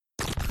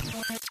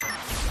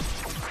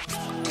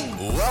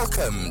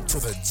Welcome to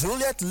the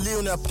Juliet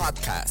Luna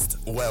podcast,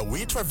 where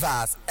we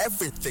traverse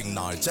everything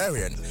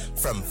Nigerian,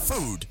 from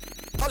food,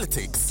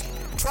 politics,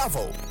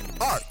 travel,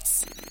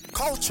 arts,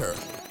 culture,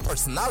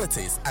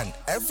 personalities, and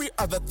every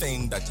other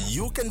thing that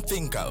you can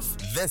think of.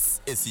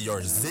 This is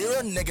your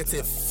zero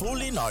negative,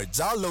 fully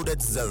Naija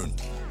loaded zone.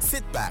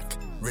 Sit back,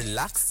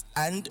 relax,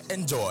 and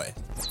enjoy.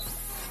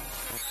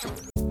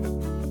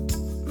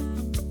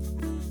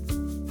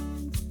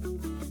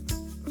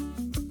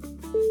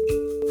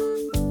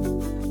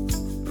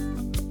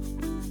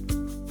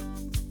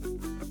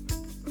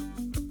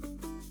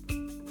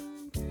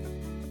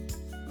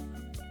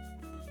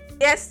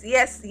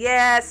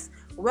 Yes.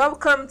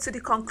 Welcome to the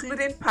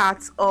concluding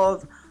part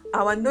of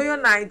our Know Your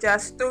Naija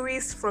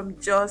Stories from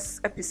Jos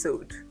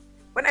episode.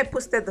 When I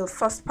posted the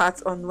first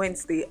part on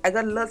Wednesday, I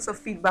got lots of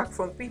feedback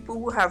from people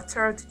who have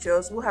toured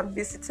Jos, who have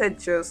visited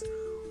Jos,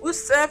 who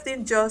served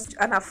in Jos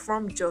and are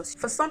from Jos.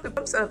 For some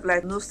people, sort of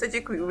like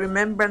nostalgic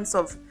remembrance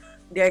of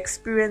their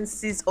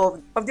experiences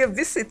of their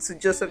visit to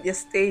Jos, of their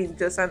stay in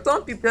Jos. And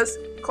some people just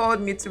called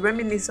me to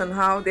reminisce on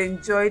how they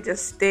enjoyed their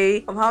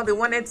stay, on how they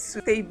wanted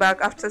to stay back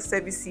after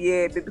service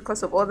here, but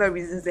because of other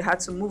reasons they had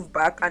to move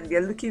back and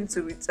they're looking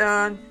to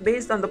return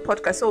based on the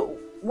podcast. So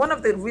one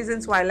of the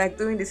reasons why I like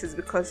doing this is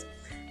because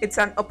it's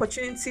an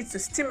opportunity to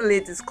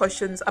stimulate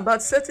discussions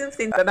about certain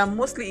things that are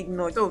mostly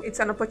ignored. So it's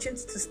an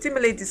opportunity to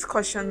stimulate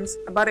discussions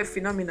about a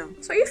phenomenon.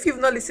 So if you've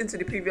not listened to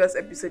the previous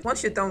episode,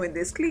 once you're done with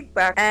this, click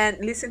back and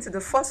listen to the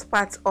first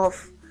part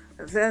of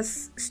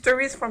this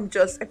Stories from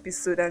Jos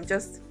episode and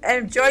just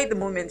enjoy the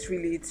moment.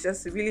 Really, it's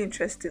just really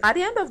interesting. At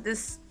the end of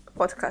this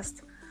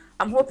podcast,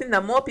 I'm hoping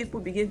that more people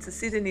begin to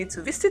see the need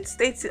to visit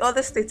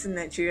other states in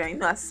Nigeria,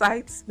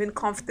 aside being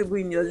comfortable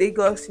in your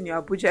Lagos, in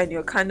your Abuja, in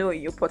your Kano,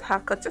 in your Port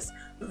Harcourt, just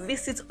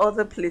visit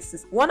other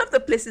places. One of the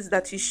places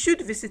that you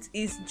should visit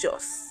is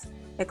Jos.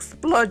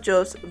 Explore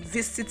Jos,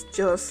 visit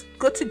Jos,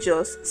 go to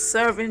Jos,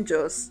 serve in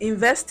Jos,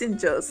 invest in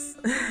Jos.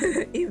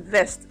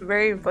 Invest,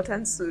 very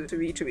important to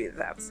reiterate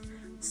that.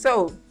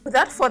 So,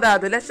 without further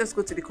ado, let's just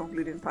go to the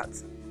concluding part.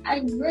 I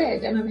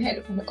read and I've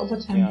heard over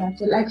time that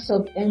the likes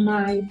of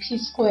MI, P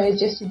Square,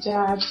 Jesse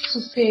Jack,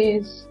 Two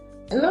Face,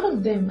 a lot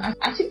of them,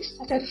 I think,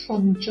 started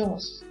from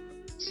Jos.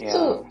 Yeah.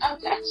 So I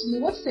would like to know,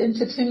 what's the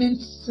entertainment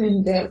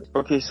scene there?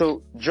 Okay,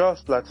 so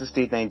Jos, Plateau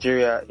State,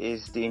 Nigeria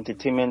is the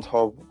entertainment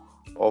hub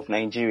of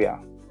Nigeria,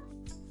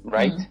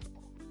 right?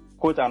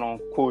 Quote and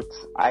unquote,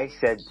 I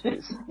said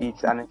this.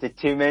 It's an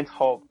entertainment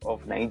hub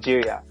of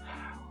Nigeria.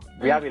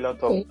 We have a lot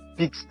of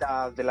big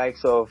stars, the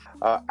likes of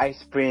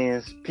Ice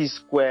Prince, P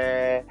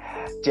Square,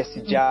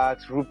 Jesse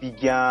Jacks, Ruby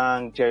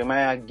Gang,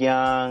 Jeremiah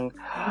Gang,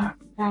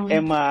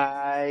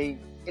 MI.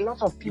 A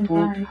lot of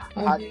people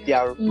had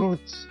their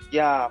roots,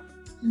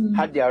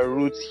 had their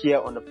roots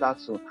here on the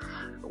plateau.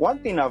 One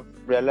thing I've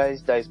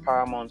realized that is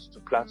paramount to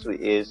plateau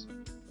is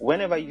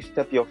whenever you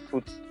step your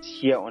foot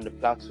here on the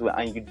plateau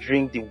and you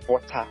drink the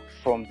water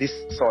from this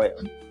soil,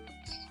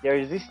 there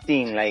is this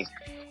thing like,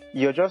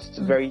 you're just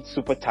very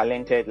super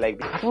talented.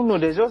 Like, I don't know,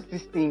 there's just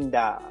this thing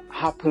that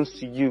happens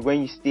to you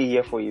when you stay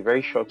here for a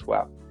very short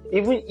while.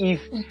 Even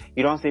if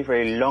you don't stay for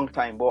a long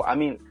time. But I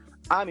mean,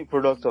 I'm a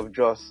product of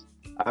Jos.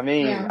 I'm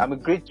a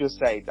great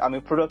Josite. I'm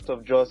a product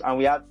of Jos, and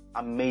we have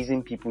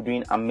amazing people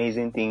doing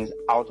amazing things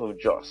out of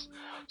Jos.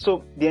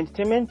 So the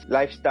entertainment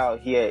lifestyle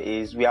here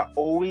is we are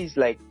always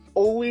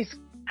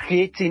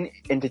creating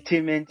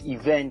entertainment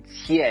events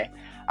here.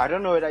 I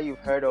don't know whether you've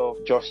heard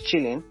of Jos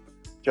Chilling.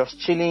 Jos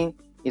Chilling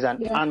is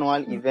an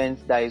annual event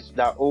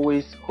that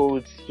always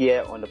holds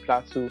here on the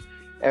plateau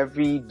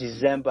every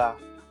December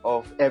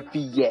of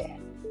every year.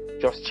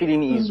 Jos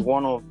Chilling is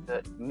one of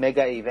the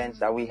mega events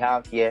that we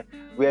have here,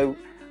 where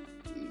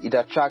it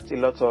attracts a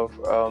lot of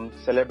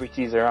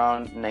celebrities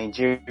around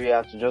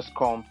Nigeria to just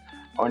come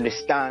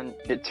understand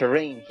the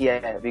terrain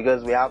here,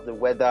 because we have the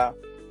weather,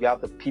 we have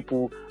the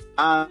people,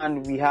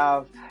 and we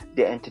have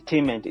the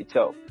entertainment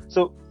itself.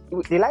 So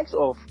the likes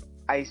of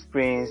Ice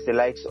Prince, the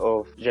likes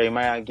of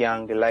Jeremiah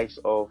Gang, the likes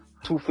of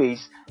Two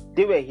Face,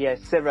 they were here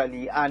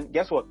severally, and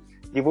guess what?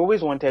 They've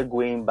always wanted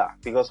going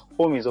back because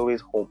home is always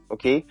home,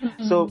 okay?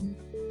 So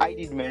I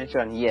did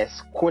mention,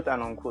 yes, quote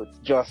and unquote,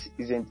 Jos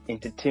is an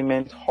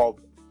entertainment hub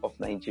of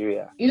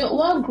Nigeria.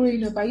 While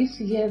growing up, I used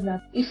to hear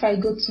that if I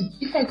go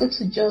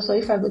to Jos or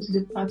if I go to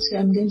the party,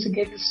 I'm going to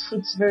get these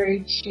fruits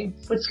very cheap.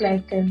 Fruits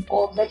like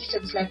or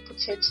vegetables like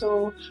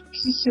potato,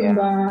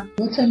 cucumber,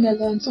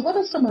 watermelon. So what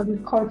are some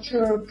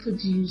agricultural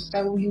produce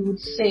that you would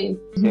say?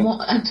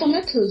 And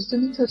tomatoes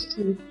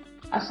too.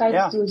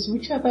 Aside those,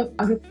 which other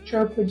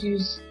agricultural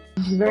produce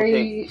is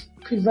very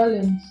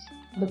prevalent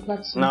on the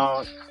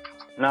plateau?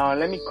 Now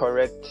let me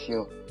correct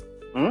you.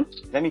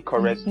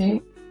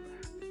 You.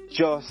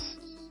 Jos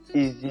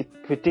is the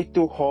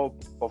potato hub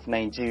of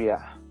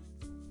Nigeria.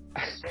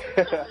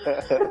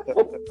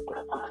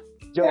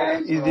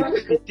 Jos is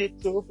the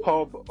potato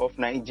hub of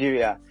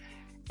Nigeria.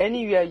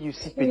 Anywhere you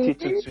see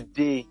potato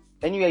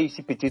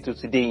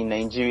today in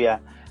Nigeria,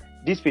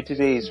 this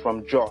potato is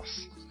from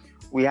Jos.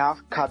 We have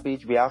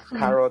cabbage, we have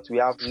carrots, we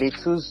have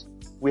lettuce,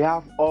 We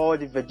have all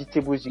the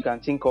vegetables you can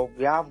think of.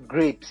 We have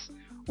grapes.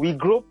 We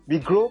grow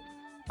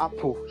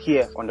apple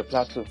here on the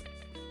plateau.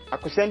 I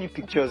could send you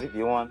pictures if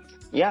you want.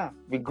 Yeah,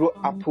 we grow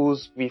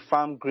apples. We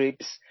farm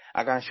grapes.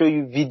 I can show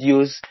you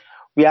videos.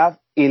 We have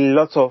a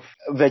lot of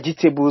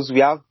vegetables.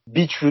 We have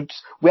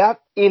beetroots. We have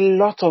a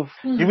lot of...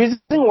 The reason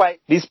why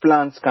these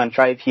plants can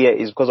thrive here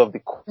is because of the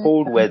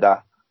cold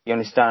weather. You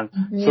understand?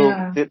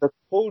 Yeah. So the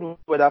cold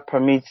weather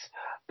permits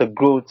the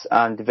growth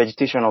and the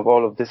vegetation of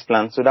all of these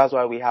plants. So that's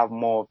why we have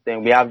more of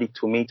them. We have the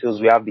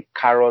tomatoes. We have the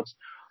carrots.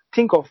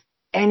 Think of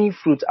any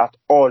fruit at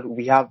all.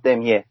 We have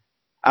them here.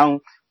 And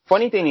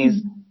funny thing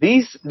is,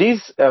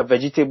 these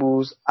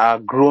vegetables are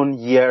grown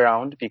year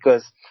round,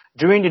 because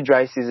during the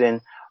dry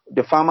season,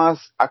 the farmers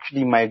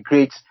actually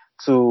migrate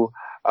to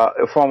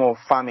a form of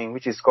farming,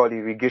 which is called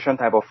irrigation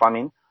type of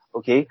farming.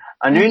 Okay.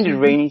 And during the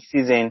rainy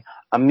season,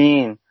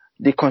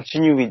 they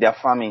continue with their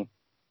farming.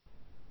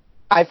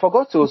 I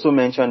forgot to also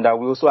mention that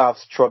we also have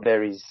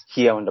strawberries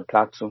here on the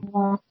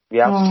plateau. We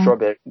have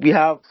strawberries. We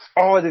have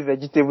all the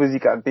vegetables you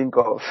can think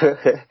of,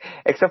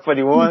 except for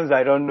the ones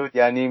I don't know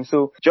their names.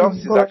 So Jos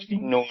is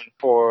actually known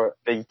for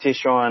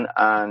vegetation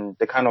and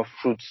the kind of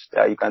fruits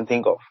that you can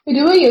think of.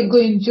 The way you're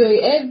going, Joy,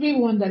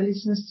 everyone that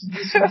listens to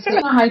this, it's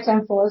not high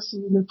time for us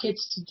to relocate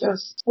to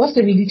Jos. What's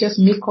the religious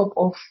makeup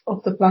of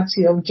the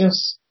plateau of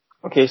Jos?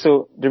 Okay,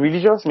 so the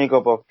religious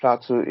makeup of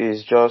Plateau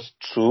is just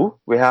two.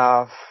 We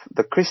have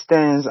the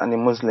Christians and the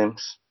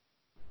Muslims.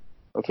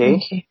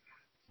 Okay.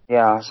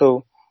 Yeah,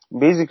 so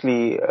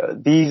basically,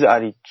 these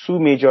are the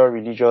two major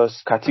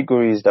religious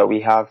categories that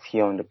we have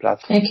here on the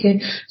Plateau.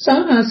 Okay, so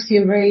I'm going to ask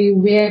you a very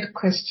weird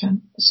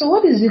question. So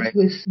what is it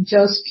with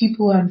just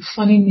people and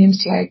funny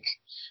names like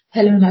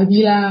Helen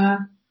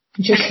Avila,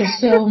 Joshua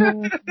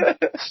Selma,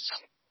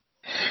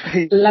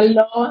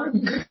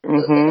 Lalong?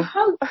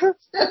 How is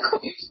that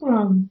coming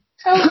from?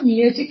 Tell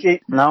me, okay,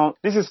 now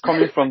this is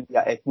coming from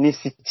their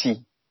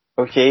ethnicity.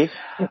 Okay,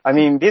 I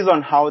mean, based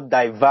on how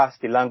diverse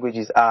the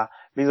languages are,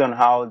 based on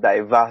how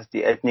diverse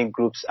the ethnic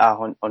groups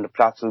are on the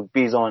plateau,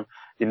 based on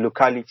the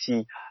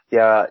locality,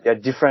 their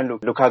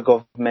different local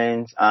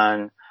governments,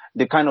 and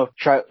the kind of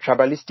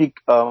tribalistic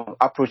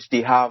approach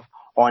they have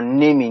on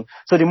naming.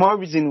 So the more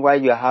reason why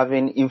you're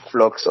having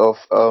influx of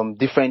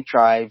different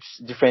tribes,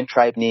 different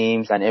tribe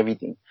names and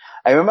everything.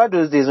 I remember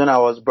those days when I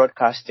was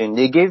broadcasting,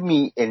 they gave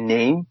me a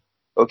name.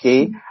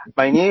 Okay,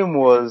 my name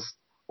was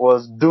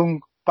Dung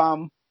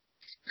Pam.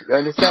 You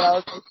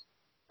understand?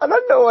 I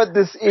don't know what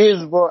this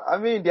is, but I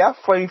mean, they have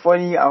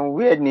funny and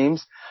weird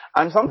names,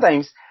 and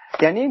sometimes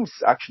their names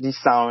actually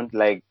sound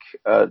like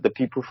the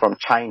people from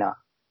China.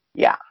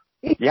 Yeah.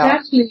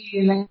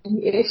 Exactly, like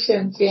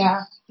Asians.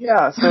 Yeah.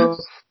 Yeah. So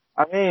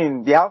I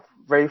mean, they have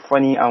very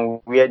funny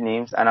and weird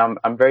names, and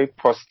I'm very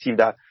positive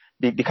that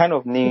the kind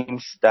of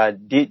names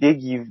that they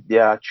give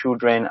their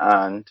children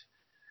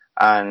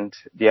and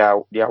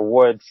their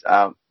words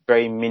are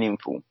very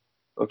meaningful.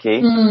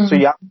 Okay, so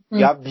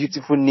you have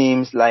beautiful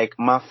names like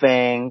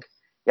Mafeng.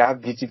 You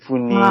have beautiful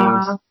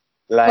names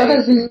like. What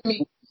does it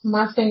mean?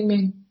 Mafeng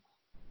mean?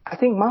 I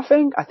think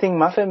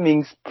Mafeng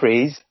means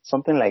praise,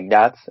 something like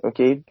that.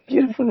 Okay,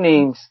 beautiful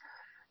names.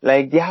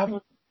 Like they have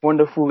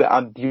wonderful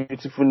and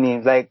beautiful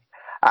names. Like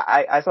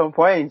I at some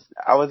point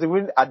I was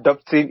even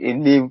adopting a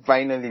name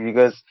finally,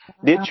 because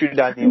they threw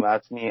that name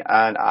at me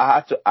and I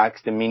had to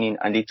ask the meaning,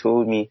 and they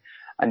told me.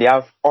 And they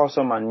have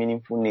awesome and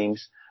meaningful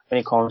names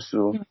when it comes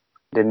to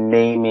the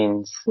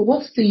namings. So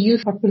what's the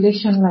youth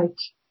population like?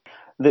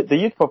 The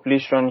youth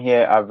population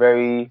here are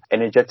very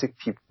energetic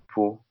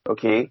people.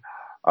 Okay,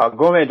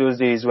 going those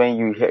days when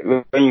you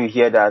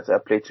hear that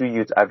Plateau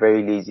youth are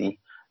very lazy.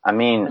 I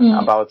mean,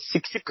 about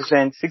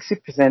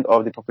 60%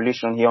 of the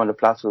population here on the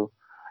plateau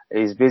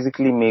is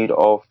basically made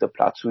of the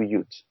Plateau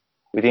youth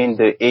within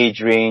the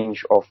age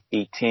range of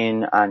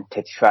 18 and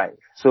 35.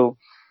 So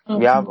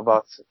we have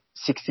about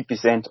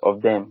 60%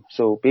 of them.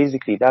 So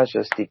basically, that's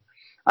just it.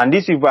 And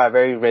these people are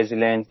very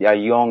resilient. They are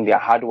young. They are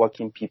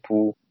hardworking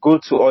people. Go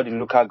to all the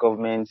local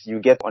governments. You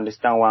get to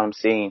understand what I'm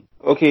saying.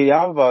 Okay, you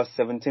have about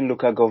 17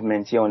 local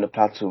governments here on the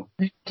plateau.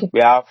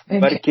 We have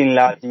Barkin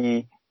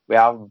Ladi. We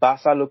have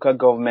Basa local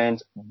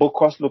government,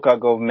 Bokos local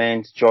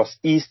government, Jos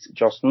East,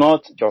 Jos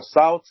North, Jos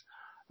South.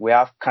 We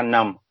have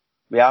Kanam.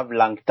 We have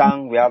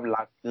Langtang. We have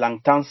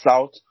Langtang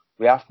South.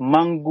 We have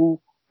Mangu.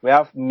 We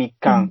have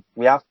Mikang,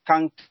 we have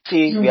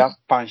Kangte, we have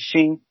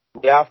Panshing,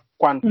 we have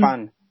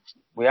Kwanpan,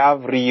 we have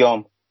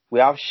Riyom,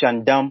 we have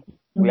Shandam,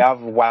 we have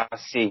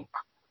Wase,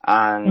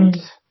 and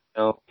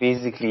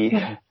basically,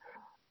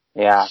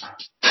 yeah.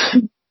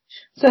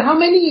 So how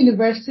many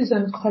universities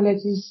and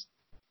colleges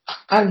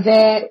are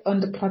there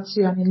on the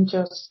plateau and in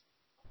Jos?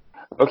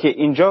 Okay,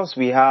 in Jos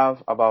we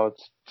have about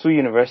 2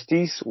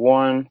 universities,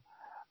 one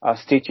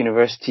state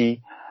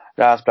university,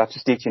 that's Plateau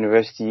State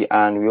University,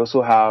 and we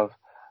also have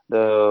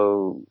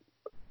the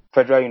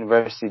Federal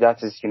University,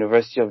 that is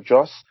University of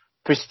Jos,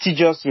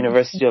 prestigious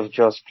University of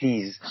Jos,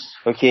 please.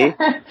 Okay.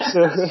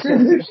 So,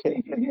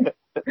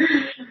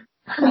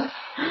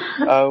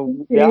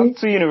 we have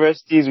 2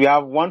 universities, we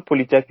have 1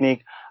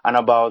 polytechnic, and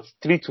about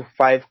 3 to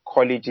 5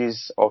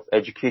 colleges of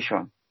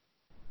education.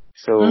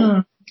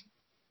 So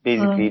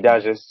basically,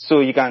 that's just so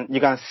you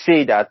can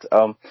say that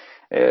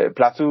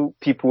Plateau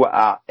people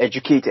are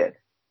educated.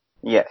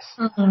 Yes,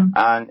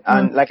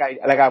 and like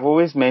I've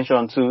always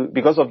mentioned too,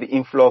 because of the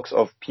influx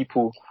of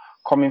people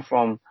coming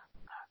from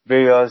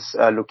various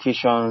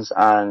locations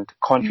and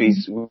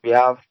countries, we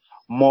have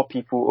more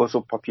people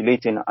also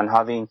populating and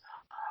having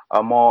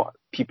more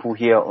people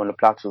here on the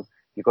plateau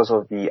because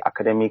of the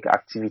academic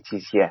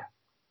activities here.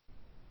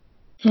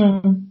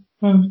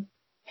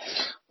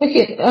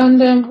 Okay,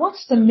 and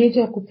what's the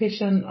major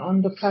occupation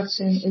on the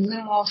plateau? Is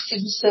it more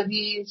civil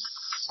service,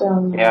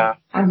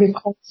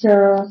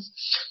 agriculture?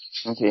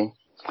 Okay,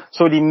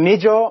 so the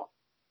major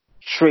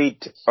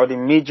trade or the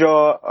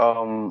major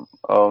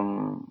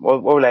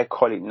what will I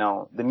call it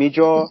now? The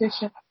major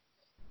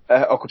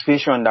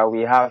occupation that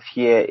we have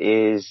here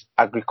is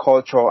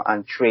agriculture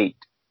and trade.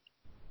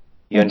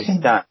 You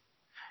understand?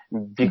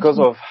 Because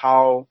of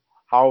how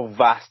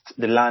vast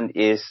the land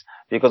is,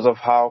 because of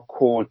how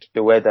cold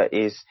the weather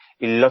is,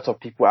 a lot of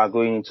people are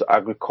going into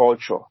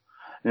agriculture.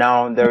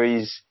 Now there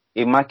is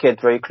a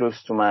market very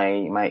close to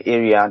my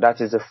area,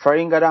 that is the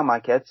Faringada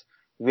market,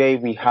 where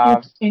we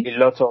have a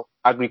lot of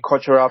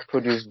agricultural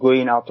produce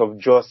going out of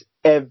Jos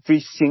every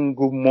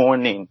single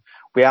morning.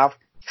 We have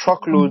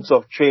truckloads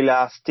of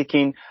trailers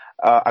taking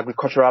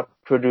agricultural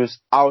produce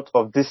out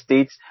of the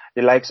states,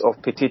 the likes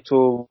of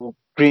potato,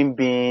 green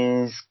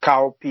beans,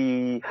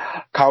 cowpeas,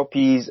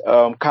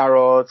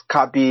 carrots,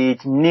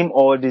 cabbage, name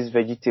all these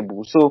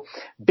vegetables. So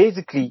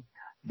basically,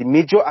 the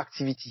major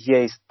activity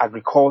here is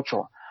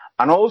agriculture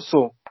and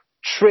also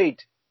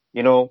trade,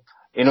 a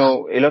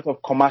lot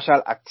of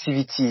commercial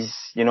activities,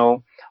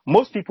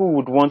 Most people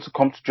would want to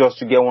come to Jos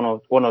to get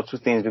one or two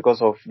things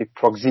because of the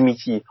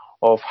proximity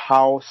of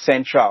how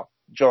central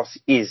Jos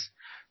is.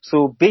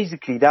 So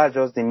basically, that's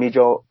just the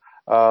major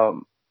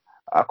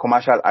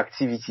commercial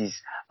activities,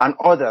 and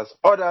others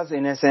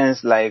in a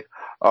sense like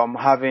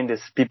having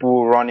these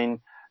people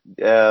running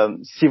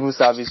civil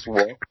service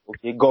work,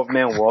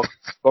 government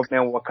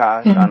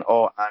workers and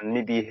all, and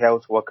maybe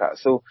health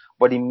workers. So,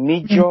 but the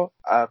major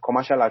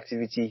commercial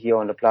activity here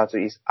on the plateau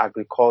is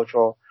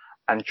agriculture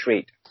and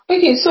trade.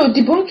 Okay, so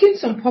debunking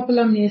some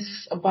popular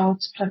myths about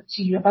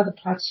the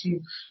plateau.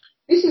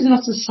 This is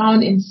not to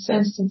sound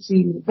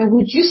insensitive, but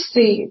would you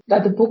say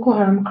that the Boko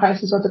Haram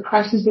crisis or the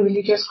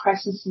religious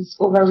crisis is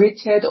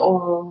overrated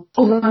or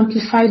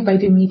over-amplified by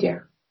the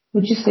media?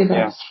 Would you say that?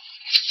 Yeah.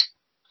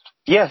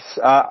 Yes,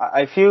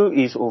 I feel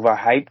it's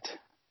overhyped.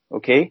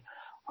 Okay.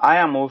 I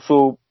am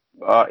also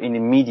in the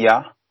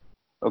media.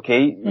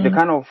 Okay. The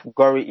kind of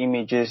gory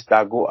images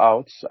that go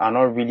out are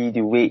not really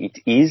the way it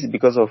is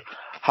because of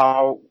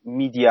how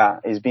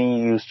media is being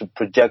used to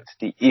project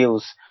the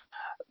ills.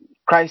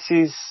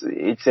 Crisis,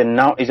 it's a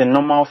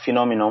normal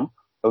phenomenon,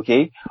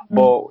 okay?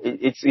 But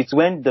it's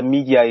when the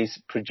media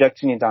is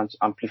projecting it and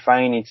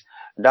amplifying it,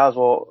 that's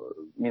what,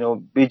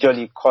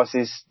 majorly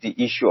causes the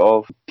issue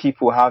of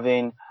people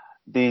having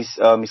this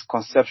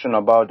misconception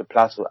about the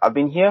plateau. I've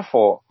been here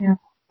for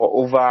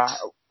over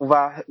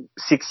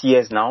 6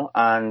 years now,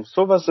 and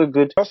so far so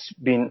good. Just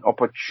been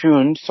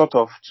opportune sort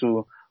of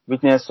to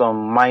witness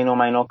some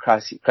minor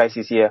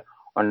crisis here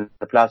on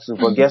the plateau.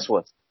 But guess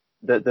what?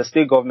 The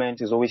state government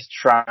is always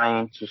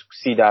trying to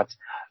see that,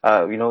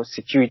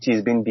 security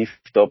is being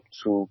beefed up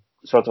to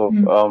sort of,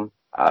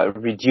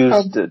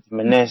 reduce the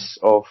menace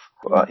of,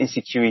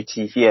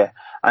 insecurity here.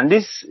 And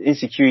these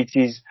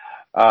insecurities,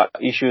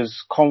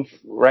 issues come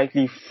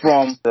rightly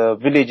from the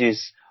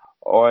villages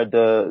or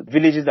the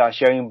villages that are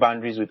sharing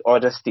boundaries with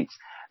other states,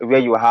 where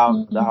you have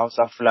the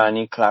Hausa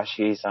Fulani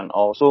clashes and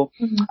all. So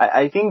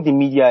I think the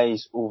media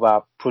is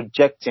over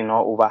projecting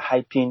or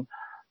overhyping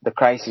the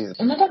crisis.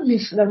 Another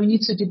myth that we need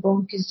to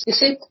debunk is they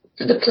say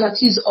the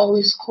plateau is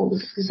always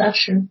cold. Is that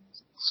true?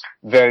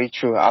 Very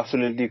true.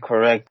 Absolutely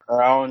correct.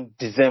 Around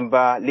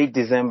late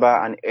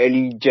December and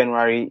early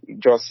January,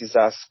 Jos is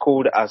as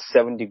cold as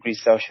 7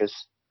 degrees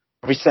Celsius.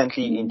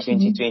 Recently in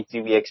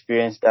 2020, we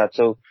experienced that.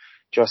 So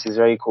Jos is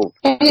very cold.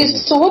 Okay,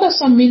 so what are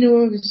some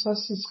mineral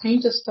resources? Can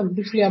you just talk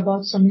briefly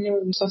about some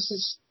mineral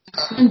resources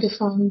can be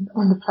found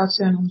on the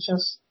plateau and on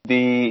Jos?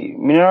 The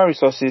mineral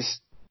resources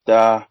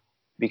that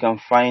we can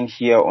find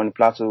here on the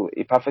plateau,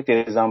 a perfect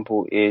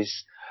example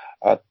is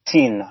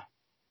tin.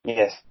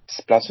 Yes,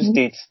 Plateau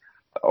State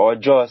or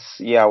Jos,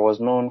 was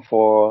known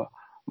for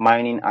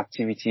mining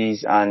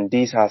activities, and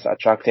this has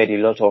attracted a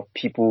lot of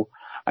people,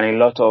 and a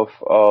lot of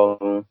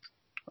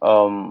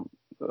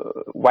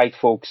white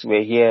folks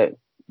were here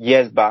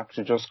years back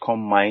to just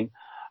come mine.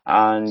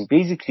 And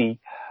basically,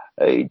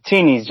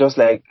 tin is just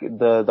like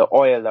the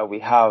oil that we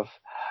have,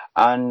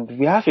 and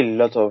we have a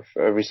lot of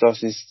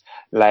resources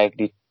like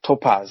the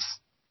topaz.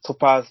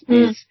 Topaz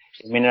is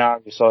mineral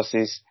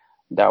resources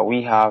that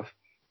we have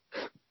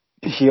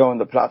here on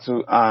the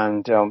plateau,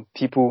 and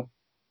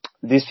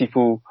these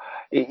people,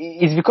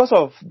 it's because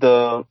of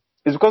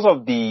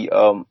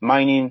the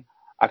mining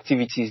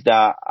activities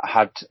that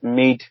had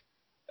made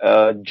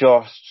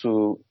Jos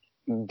to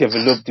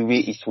develop the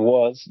way it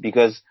was,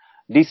 because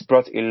this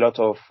brought a lot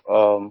of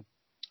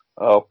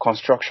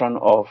construction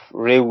of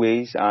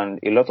railways, and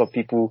a lot of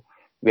people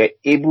were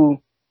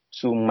able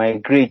to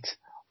migrate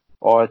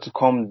or to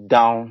come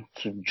down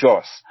to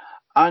Jos.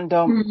 And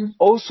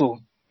also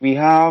we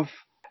have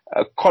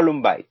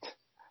columbite.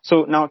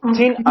 So now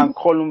tin and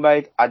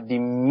columbite are the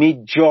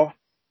major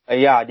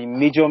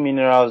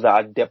minerals that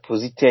are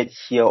deposited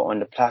here on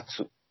the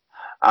plateau.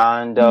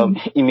 And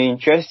it may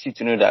interest you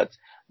to know that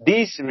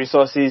these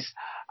resources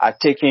are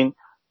taken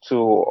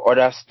to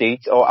other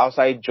states or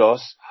outside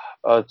Jos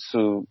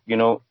to,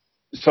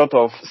 sort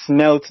of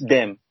smelt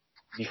them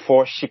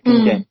before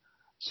shipping them.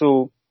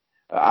 So,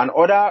 and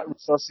other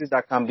resources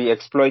that can be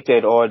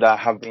exploited or that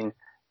have been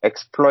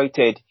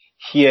exploited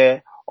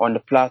here on the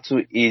plateau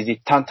is the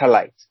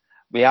tantalite.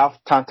 We have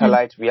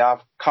tantalite, we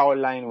have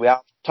kaolin, we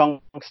have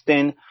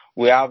tungsten,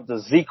 we have the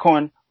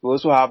zircon, we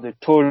also have the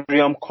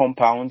thorium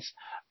compounds,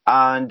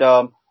 and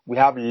we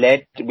have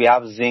lead, we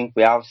have zinc,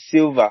 we have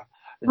silver.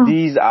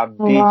 These are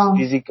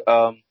basic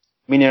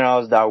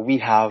minerals that we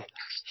have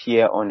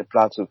here on the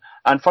plateau.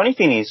 And funny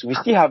thing is, we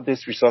still have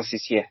these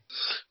resources here.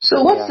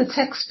 So what's the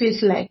tech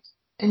space like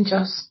in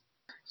Jos?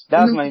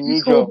 That's my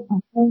major.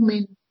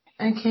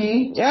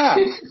 Okay. Yeah,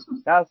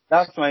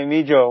 that's my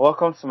major.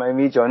 Welcome to my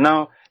major.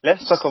 Now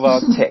let's talk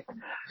about tech.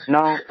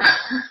 Now,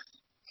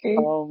 okay.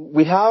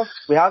 We have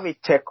a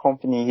tech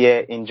company here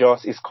in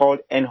Jos. It's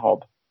called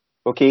NHub.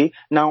 Okay.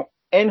 Now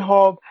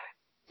NHub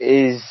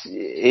is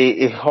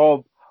a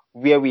hub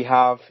where we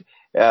have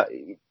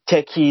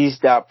techies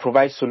that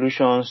provide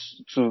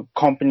solutions to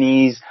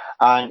companies,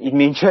 and it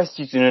may interest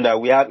you to know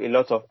that we have a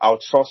lot of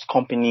outsourced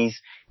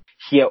companies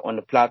here on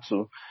the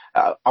plateau.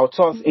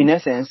 Outsourced, in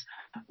essence,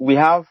 we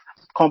have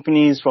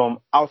companies from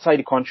outside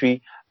the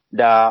country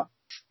that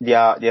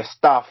their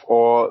staff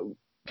or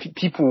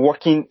people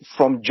working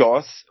from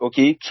Jos,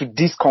 okay, to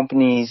these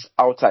companies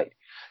outside.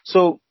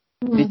 So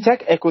the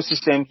tech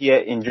ecosystem here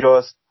in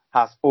Jos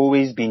has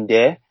always been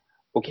there.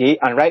 Okay,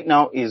 and right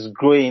now is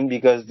growing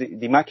because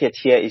the market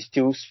here is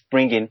still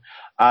springing.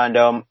 And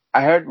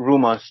I heard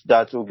rumors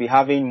that we'll be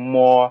having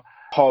more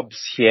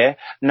hubs here.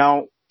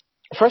 Now,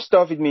 first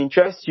off, it may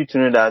interest you to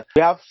know that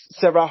we have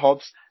several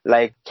hubs,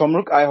 like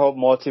Tomruk iHub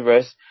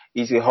Multiverse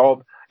is a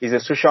hub, is a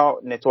social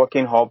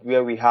networking hub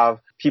where we have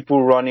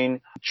people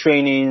running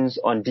trainings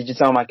on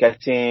digital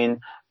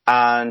marketing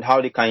and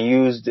how they can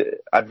use the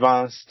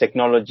advanced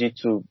technology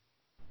to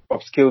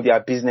upscale their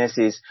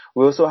businesses.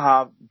 We also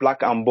have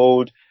Black and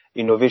Bold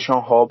Innovation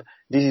Hub.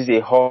 This is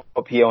a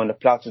hub here on the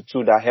plateau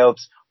too that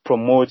helps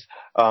promote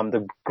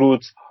the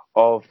growth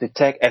of the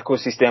tech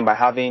ecosystem by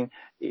having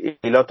a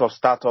lot of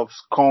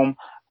startups come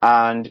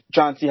and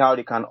try and see how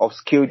they can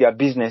upscale their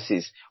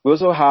businesses. We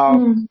also have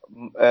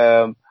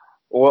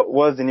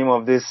what's the name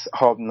of this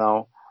hub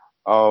now?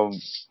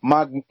 Is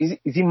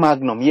it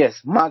Magnum?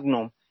 Yes,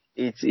 Magnum.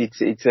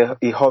 It's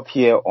a hub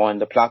here on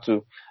the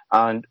plateau,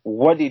 and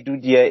what they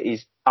do there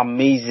is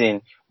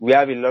amazing. We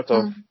have a lot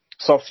of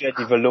software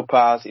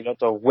developers, a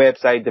lot of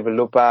website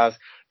developers,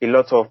 a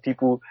lot of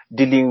people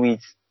dealing with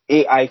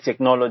AI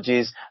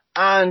technologies.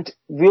 And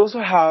we also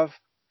have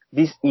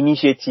this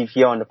initiative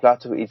here on the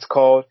plateau. It's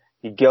called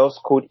the Girls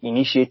Code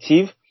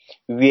Initiative,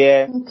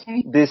 where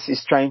this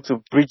is trying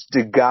to bridge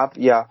the gap.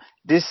 Yeah,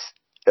 this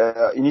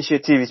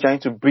initiative is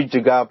trying to bridge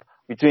the gap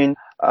between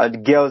the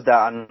girls that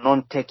are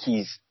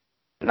non-techies.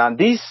 Now,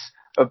 this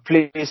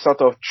place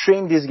sort of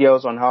train these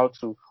girls on how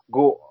to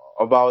go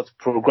about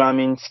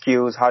programming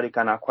skills, how they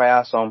can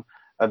acquire some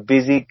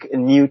basic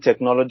new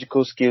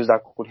technological skills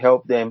that could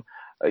help them,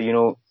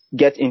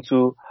 get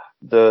into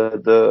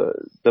the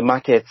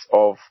markets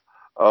of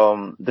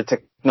the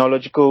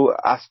technological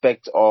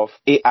aspect of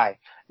AI.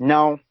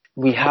 Now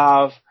we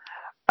have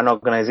an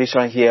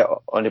organization here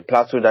on the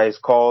plateau that is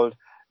called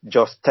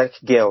Jos Tech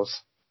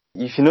Girls.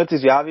 If you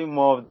notice, we're having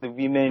more of the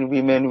women. We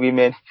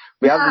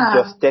have the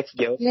Jos Tech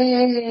Girls.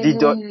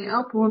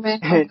 Help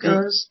women, help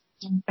girls.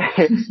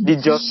 The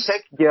Jos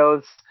Tech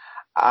Girls,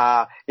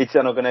 it's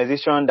an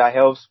organization that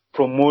helps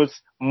promote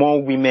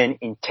more women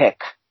in tech.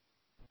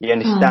 You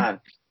understand?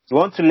 You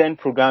want to learn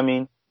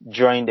programming,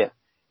 join them.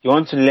 You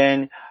want to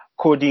learn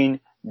coding,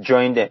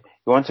 join them.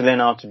 You want to learn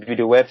how to build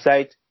a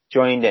website,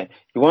 join them.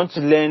 You want to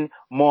learn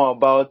more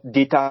about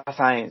data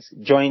science,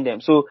 join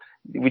them. So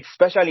with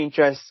special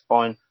interest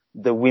on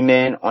the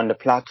women on the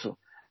plateau.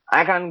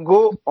 I can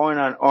go on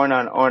and on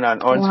and on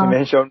and on to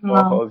mention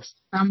more hubs.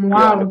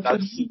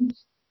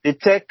 The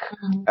tech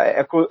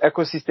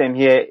ecosystem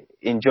here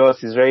in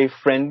Jos is very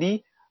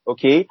friendly.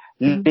 Okay,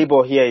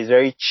 labor here is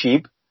very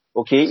cheap.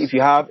 Okay, if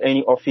you have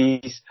any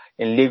office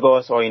in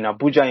Lagos or in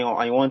Abuja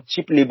and you want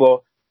cheap labor,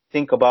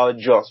 think about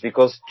Jos,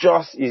 because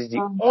Jos is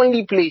the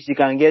only place you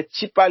can get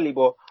cheaper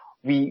labor.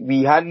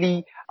 We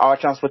hardly, our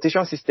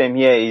transportation system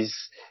here is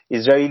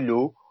very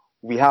low.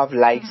 We have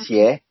lights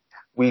here.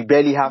 We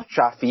barely have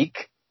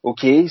traffic.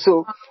 Okay,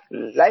 so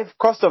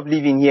cost of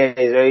living here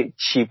is very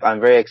cheap and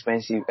very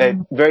expensive,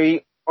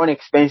 very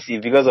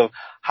inexpensive because of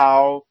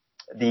how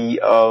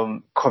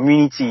the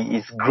community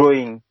is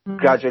growing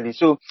gradually.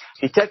 So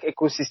the tech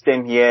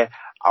ecosystem here,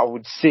 I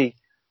would say,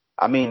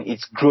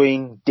 it's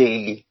growing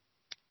daily.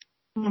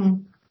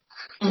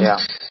 Yeah.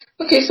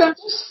 Okay, so I'm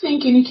just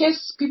thinking, in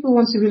case people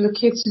want to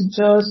relocate to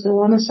Jos, they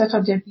want to set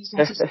up their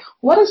businesses.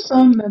 What are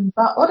some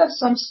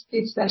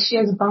states that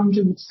shares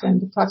boundary with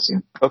the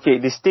Plateau? Okay,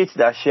 the states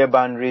that share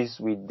boundaries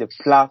with the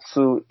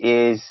Plateau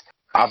is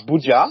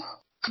Abuja,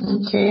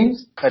 Okay.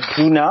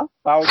 Kaduna,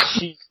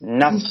 Bauchi,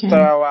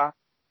 Nasarawa,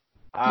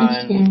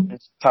 and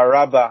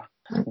Taraba.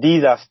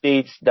 These are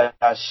states that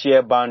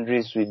share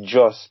boundaries with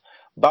Jos.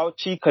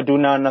 Bauchi,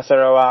 Kaduna,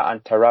 Nasarawa,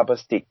 and Taraba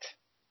state.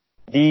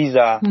 These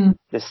are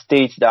the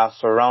states that are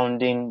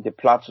surrounding the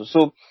Plateau.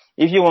 So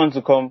if you want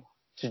to come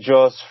to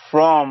Jos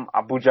from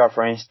Abuja,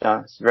 for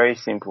instance, very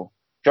simple.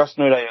 Just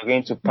know that you're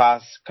going to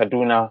pass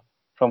Kaduna.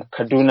 From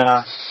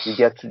Kaduna, you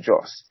get to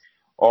Jos.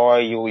 Or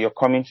you're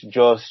coming to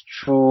Jos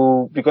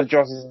through, because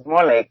Jos is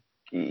more like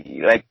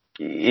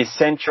a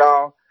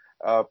central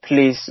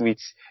place with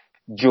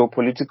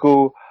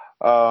geopolitical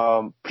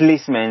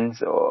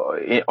placements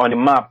on the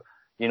map,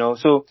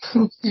 so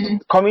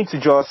coming to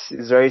Jos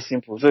is very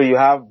simple. So you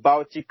have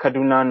Bauchi,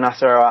 Kaduna,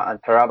 Nasarawa, and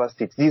Taraba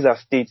states. These are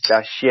states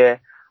that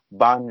share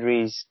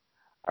boundaries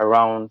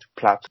around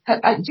Plateau.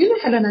 Do you know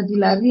Helena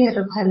Bila? Have you heard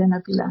of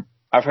Helena Bila?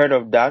 I've heard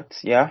of that.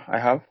 Yeah, I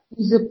have.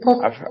 He's a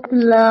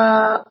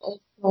popular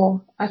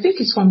author. I think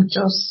he's from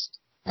Jos.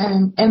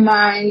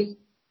 M.I.,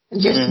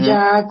 Jesse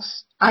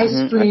Jacks,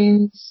 Ice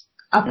Prince,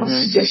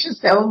 Apostle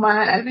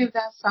Selman. I think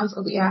that sounds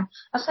yeah.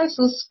 Aside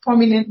those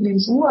prominent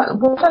names,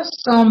 what are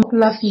some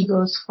popular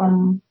figures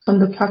from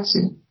the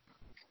Plateau?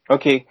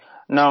 Okay,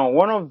 now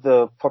one of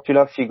the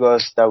popular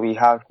figures that we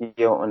have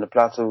here on the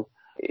Plateau,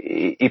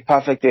 a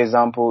perfect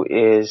example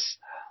is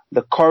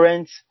the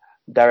current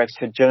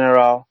Director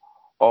General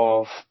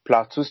of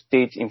Plateau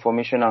State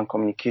Information and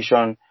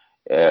Communication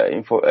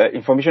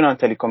Information and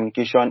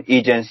Telecommunication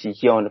Agency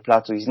here on the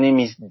Plateau. His name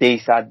is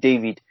Dacer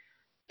David.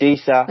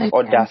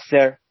 Or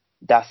Dacer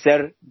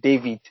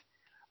David.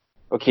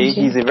 Okay,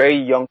 he's a very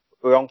young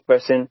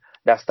person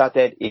that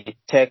started a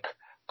tech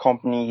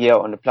company here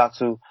on the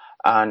Plateau,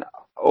 and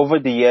over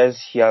the years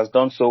he has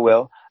done so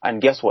well.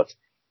 And guess what?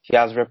 He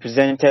has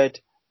represented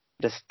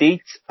the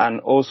state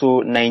and also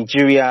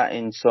Nigeria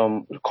in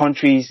some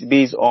countries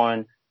based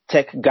on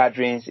tech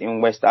gatherings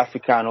in West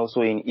Africa and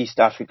also in East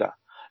Africa.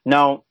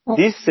 Now,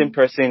 this same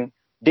person,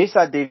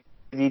 Dacer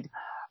David,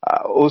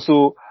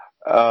 also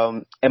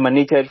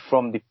emanated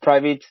from the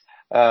private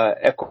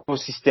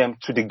ecosystem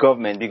to the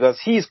government, because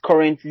he is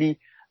currently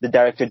the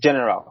Director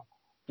General.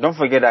 Don't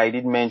forget I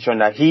did mention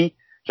that he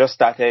just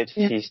started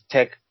his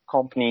tech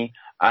company,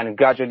 and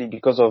gradually,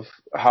 because of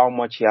how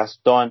much he has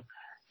done,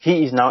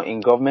 he is now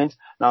in government.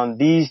 Now,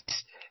 this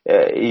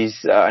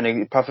is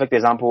a perfect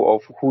example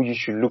of who you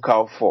should look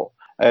out for.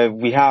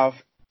 We have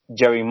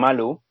Jerry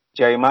Malo.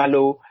 Jerry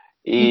Malo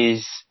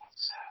is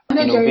an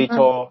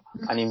innovator,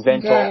 an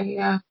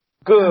inventor.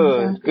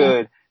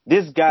 Good.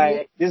 This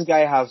guy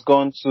has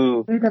gone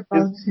to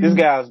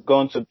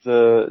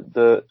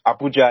the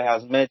Abuja.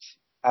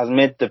 Has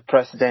met the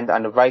president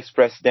and the vice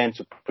president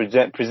to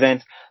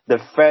present the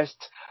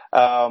first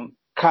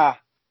car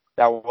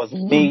that was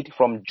made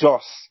from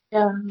Jos.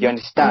 You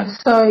understand?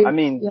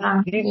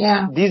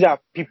 These are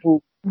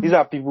people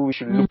we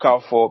should look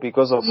out for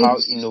because of how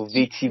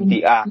innovative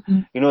they are.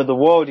 The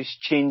world is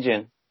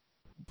changing.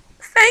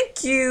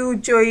 Thank you,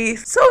 Joy.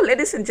 So,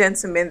 ladies and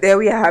gentlemen, there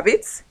we have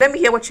it. Let me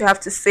hear what you have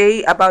to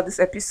say about this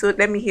episode.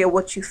 Let me hear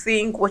what you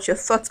think, what your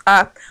thoughts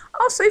are.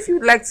 Also, if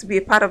you'd like to be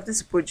a part of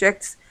this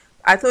project,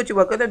 I told you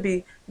we're going to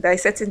be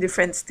dissecting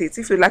different states.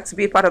 If you'd like to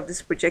be a part of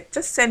this project,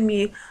 just send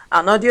me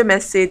an audio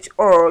message,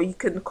 or you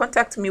can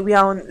contact me. We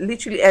are on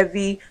literally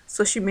every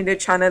social media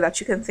channel that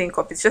you can think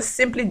of. It's just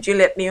simply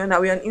Juliet Leona.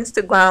 We're on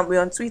Instagram,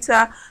 we're on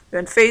Twitter, we're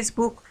on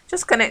Facebook.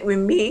 Just connect with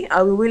me.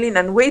 I'll be willing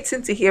and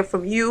waiting to hear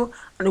from you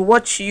and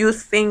what you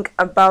think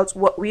about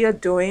what we are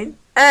doing.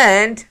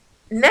 And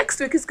next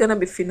week is gonna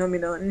be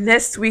phenomenal.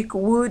 Next week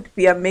would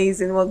be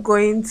amazing. We're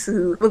going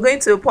to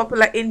a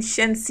popular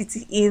ancient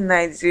city in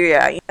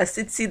Nigeria, a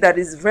city that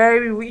is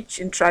very rich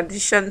in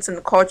traditions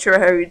and cultural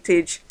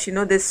heritage.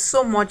 There's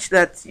so much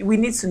that we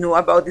need to know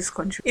about this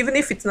country. Even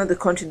if it's not the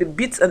country, the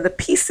bits and the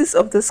pieces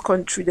of this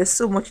country, there's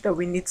so much that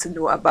we need to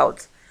know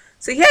about.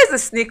 So here's a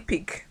sneak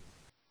peek.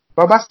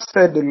 Baba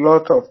said a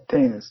lot of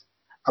things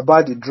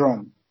about the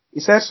drum. He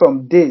said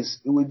some days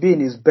he will be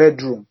in his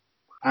bedroom,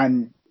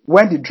 and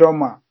when the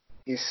drummer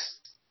is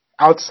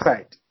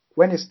outside,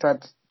 when he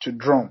starts to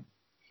drum,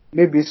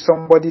 maybe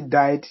somebody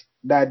died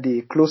that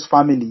day, close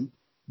family,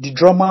 the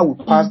drummer will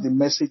pass the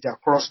message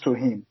across to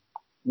him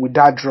with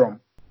that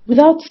drum.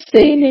 Without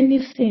saying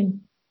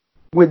anything.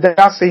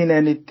 Without saying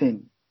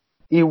anything.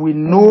 He will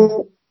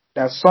know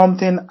that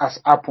something has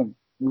happened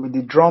with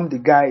the drum the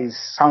guy is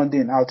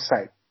sounding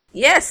outside.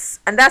 Yes,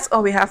 and that's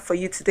all we have for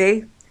you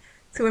today.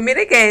 Till we meet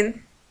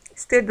again,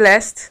 stay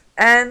blessed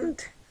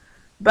and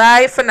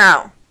bye for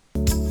now.